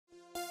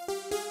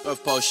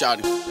North Pole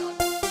shouting.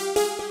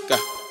 Go.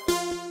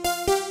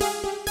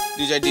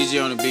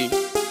 DJ on the beat.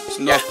 It's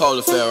a North Pole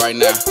affair right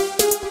now.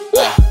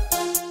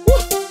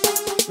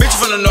 Bitch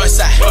from the north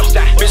side.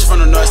 Bitch from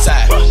the north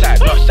side.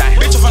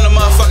 Bitch from the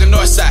motherfucking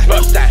north side.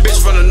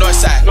 Bitch from the north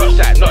side.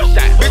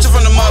 Bitch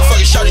from the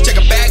motherfucking shorty take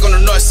a bag on the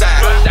north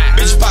side.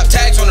 Bitches pop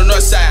tags on the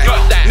north side.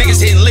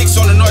 Niggas hitting licks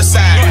on the north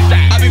side.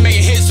 I be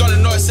making hits on the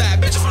north side.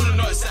 Bitch from the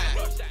north side.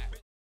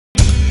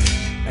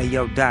 Hey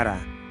yo, Dada,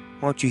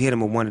 why don't you hit him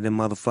with one of them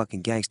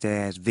motherfucking gangster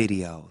ass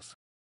videos?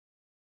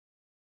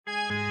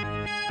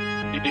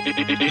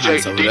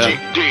 DJ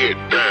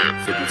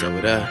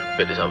over there.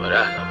 50's over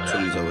there.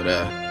 20's over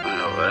there.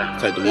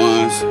 Take the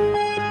ones.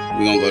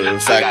 We gon' go to the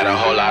factory. I got a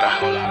whole lot of.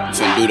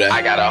 Do that.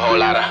 I got a whole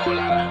lot of.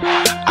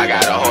 I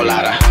got a whole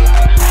lot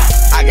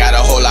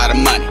of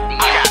money.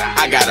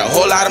 I got a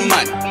whole lot of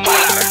money.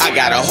 I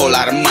got a whole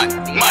lot of money.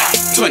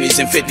 20s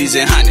and 50s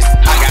and 100s.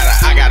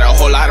 I got a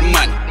whole lot of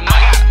money.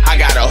 I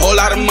got a whole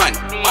lot of money.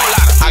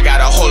 I got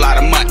a whole lot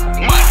of money.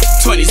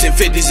 20s and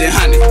 50s and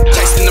 100s.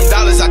 Chasing them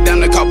dollars, I down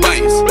to call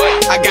buns.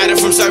 I got it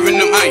from serving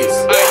them onions.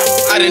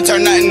 I didn't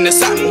turn nothing to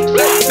something.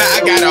 Now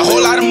I got a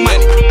whole lot of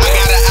money.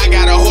 I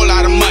got a whole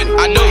lot of money.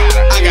 I do.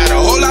 I got a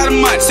whole lot of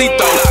money.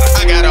 c-tho.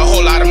 I got a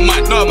whole lot of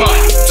money.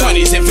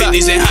 20s and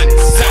 50s and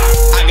 100s.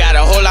 I got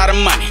a whole lot of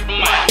money.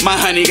 My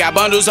honey got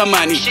bundles of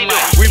money.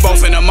 We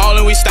both in the mall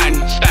and we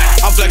stunning.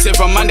 I'm flexing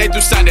from Monday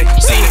through Sunday.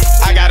 See,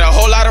 I got a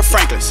whole lot of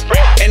Franklins.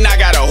 And I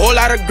got a whole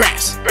lot of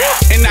grants.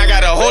 And I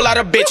got a whole lot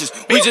of bitches.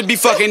 We just be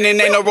fucking and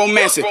ain't no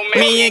romancing.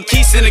 Me and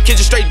Keith in the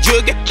kitchen straight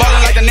jugging.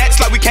 Ballin' like the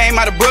Nets like we came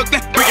out of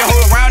Brooklyn. We can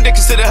hold around and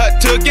consider her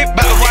tookin'.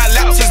 About to run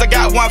laps since I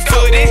got 1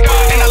 foot in.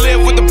 And I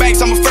live with the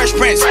banks, I'm a fresh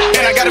prince.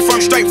 And I got it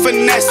from straight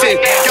finessing.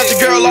 Got your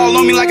girl all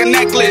on me like a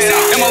necklace.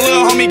 And my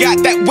little homie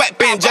got that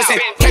weapon just in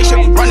case you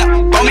run up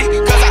on me.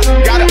 Cause I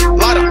got a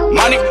lot of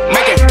money,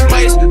 making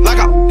plays like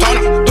a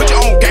Tony. Put your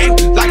own game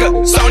like a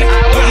Sony.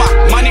 With my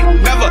money,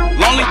 never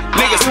lonely.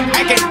 Niggas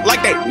acting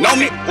like they know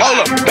me.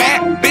 Roll up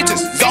bad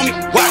bitches on me.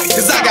 Why?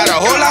 Cause I got a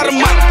whole lot of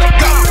money.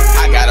 Go.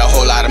 I got a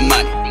whole lot of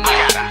money.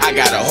 I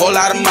got a whole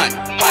lot of money.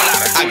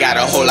 I got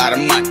a whole lot of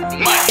money.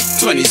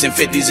 20s and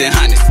 50s and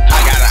 100s.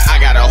 I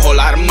got a whole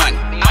lot of money.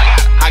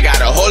 I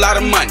got a whole lot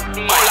of money.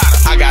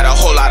 I got a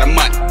whole lot of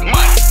money.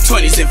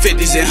 20s and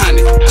 50s and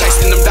 100s.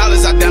 Chasing them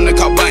dollars, I down to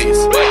call buns.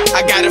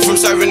 I got it from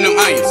serving them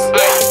onions.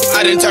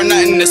 I didn't turn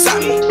nothing to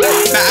something.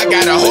 Now I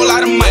got a whole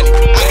lot of money.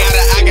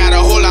 I got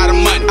a whole lot of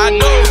money. I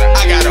know.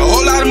 I got a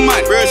whole lot of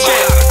money. Real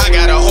shit. I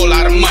got a whole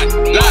lot of money.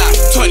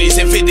 20s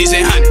and 50s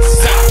and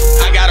 100s.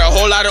 I got a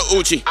whole lot of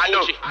Uchi.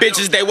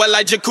 Bitches, they wet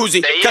like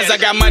jacuzzi. Cause I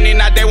got money,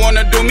 now they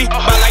wanna do me.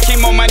 But like he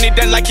more money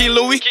than like he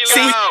Louis.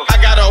 See, I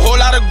got a whole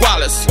lot of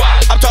gualas.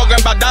 I'm talking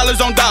about dollars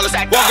on dollars.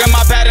 Walking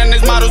my pattern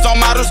is models on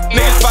models.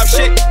 Niggas pop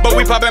shit, but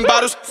we poppin'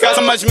 bottles. Got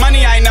so much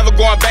money, I ain't never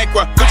going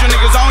bankrupt. Put your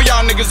niggas on,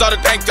 y'all niggas ought to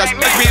thank us.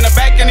 Let's be in the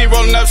back and he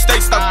rolling up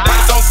steak stuff.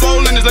 Pockets on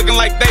swollen, it's looking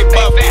like they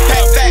buff.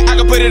 Pack that, I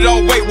can put it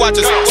on Weight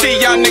Watchers. See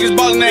y'all niggas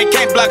ballin', they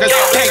can't block us.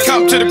 Can't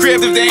come to the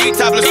crib if they ain't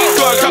topless.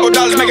 Throw a couple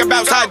dollars, make it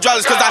bounce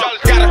hydraulics. Cause I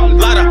got a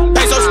lot of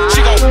pesos.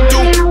 She gon' do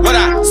what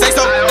I say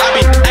so. I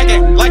be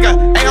acting like a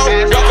a-ho.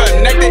 Y'all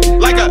connected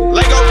like a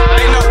Lego.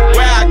 They know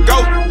where I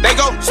go, they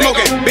go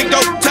smoking big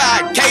dope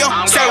Tide KO.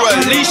 Sarah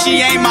Lee,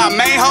 she ain't my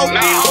main hoe,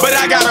 but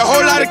I got a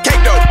whole lot of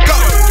cake though. Go.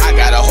 I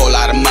got a whole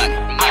lot of money.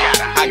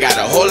 I got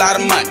a whole lot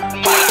of money.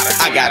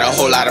 I got a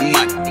whole lot of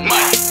money.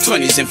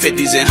 20s and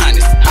 50s and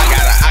 100s.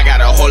 I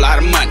got a whole lot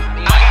of money.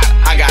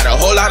 I got a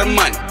whole lot of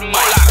money.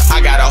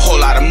 I got a whole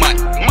lot of money.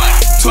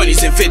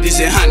 20s and 50s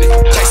and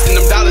 100s. Chasing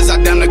them dollars, I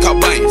down to call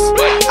buns.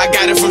 I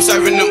got it from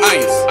serving them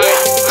onions.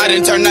 I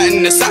didn't turn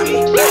nothing to something.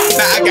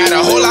 Now I got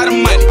a whole lot of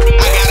money.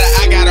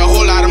 I got a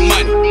whole lot of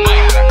money.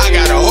 I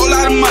got a whole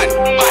lot of money.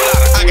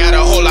 I got a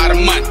whole lot of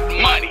money.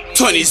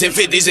 20s and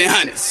 50s and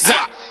 100s.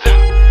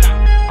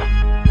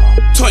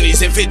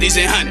 20s and 50s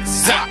and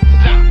 100s.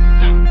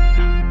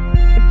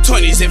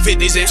 20s and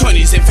 50s and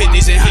 20s and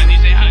 50s and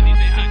 100s.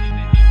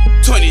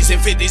 20s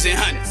and 50s and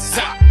 100s.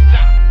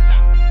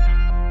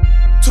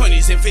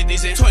 20s and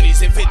 50s and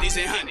 20s and 50s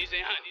and 100s.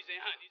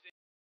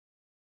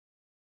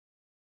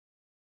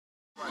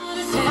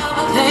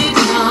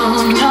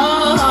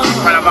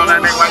 Right up on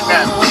that thing like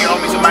that. You owe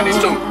me some money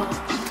too.